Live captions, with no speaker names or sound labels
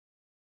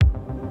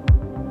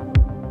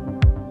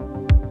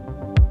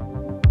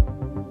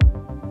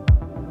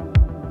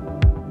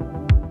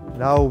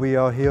Now we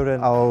are here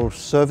in our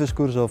service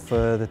course of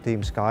the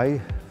Team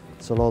Sky.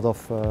 It's a lot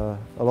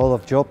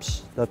of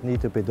jobs that need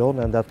to be done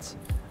and that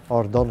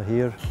are done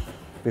here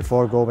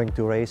before going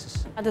to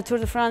races. The Tour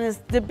de France is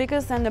the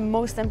biggest and the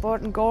most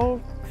important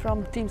goal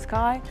from Team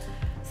Sky.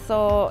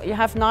 So you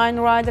have 9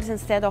 riders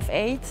instead of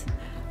 8.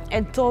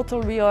 In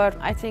total we are,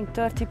 I think,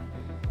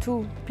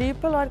 32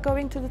 people are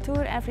going to the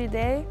Tour every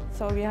day.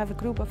 So we have a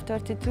group of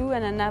 32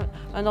 and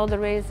another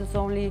race is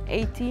only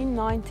 18,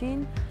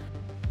 19.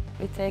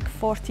 We take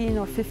 14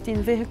 or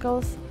 15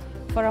 vehicles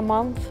for a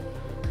month.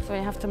 So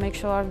you have to make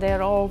sure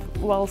they're all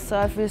well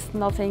serviced,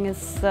 nothing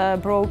is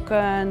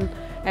broken,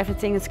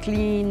 everything is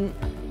clean.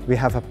 We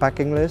have a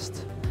packing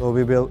list. So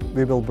we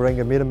will bring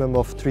a minimum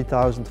of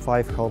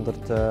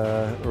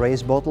 3,500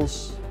 race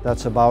bottles.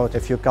 That's about,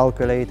 if you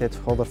calculate it,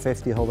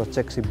 150,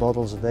 160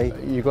 bottles a day.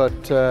 You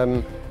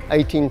got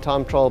 18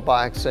 time trial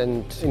bikes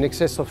and in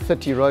excess of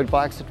 30 road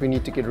bikes that we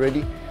need to get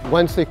ready.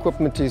 Once the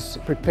equipment is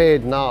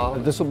prepared now,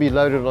 this will be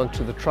loaded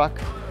onto the truck.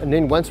 And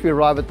then once we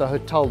arrive at the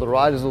hotel, the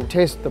riders will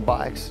test the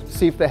bikes,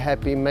 see if they're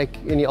happy, make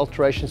any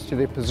alterations to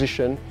their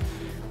position.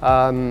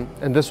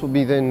 And this will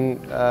be then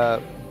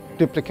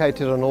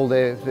duplicated on all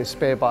their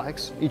spare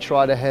bikes. Each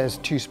rider has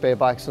 2 spare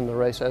bikes in the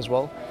race as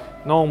well.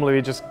 Normally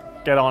we just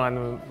get on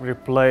and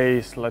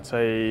replace, let's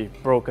say,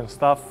 broken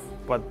stuff,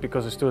 but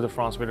because it's Tour de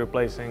France, we're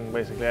replacing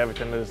basically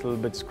everything that is a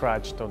little bit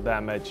scratched or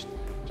damaged,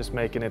 just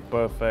making it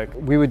perfect.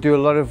 We would do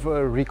a lot of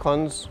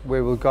recons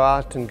where we'll go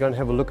out and go and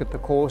have a look at the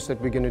course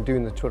that we're going to do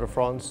in the Tour de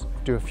France,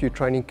 do a few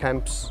training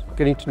camps,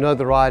 getting to know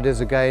the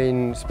riders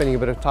again, spending a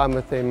bit of time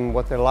with them,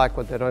 what they like,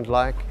 what they don't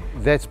like.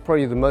 That's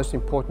probably the most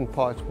important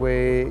part,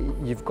 where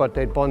you've got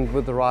that bond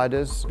with the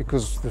riders,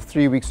 because the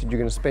 3 weeks that you're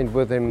going to spend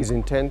with them is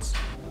intense.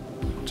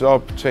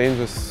 Job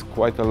changes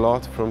quite a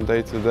lot from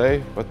day to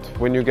day, but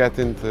when you get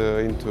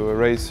into a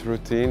race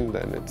routine,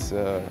 then it's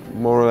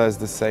more or less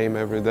the same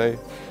every day.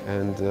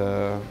 And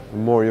the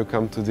more you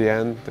come to the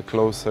end, the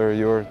closer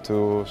you're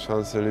to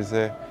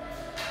Champs-Élysées,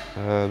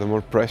 the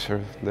more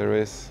pressure there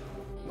is.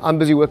 I'm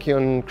busy working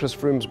on Chris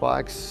Froome's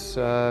bikes,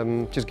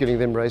 just getting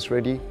them race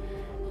ready.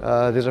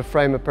 There's a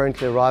frame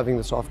apparently arriving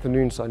this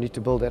afternoon, so I need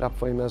to build that up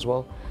for him as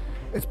well.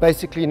 It's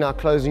basically now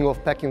closing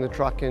off, packing the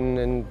truck in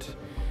and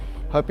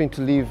hoping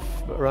to leave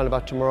around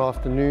about tomorrow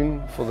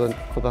afternoon for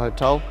the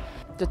hotel.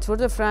 The Tour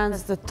de France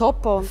is the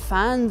top of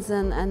fans,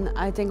 and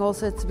I think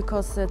also it's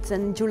because it's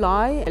in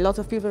July. A lot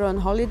of people are on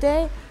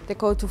holiday, they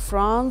go to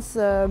France,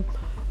 and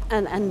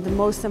the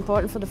most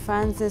important for the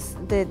fans is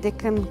they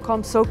can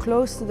come so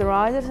close to the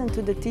riders and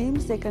to the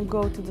teams. They can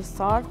go to the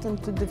start and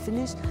to the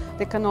finish,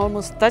 they can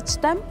almost touch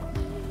them.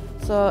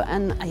 So,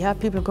 and yeah,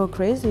 people go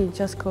crazy,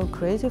 just go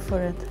crazy for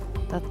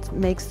it. That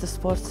makes the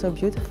sport so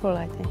beautiful,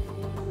 I think.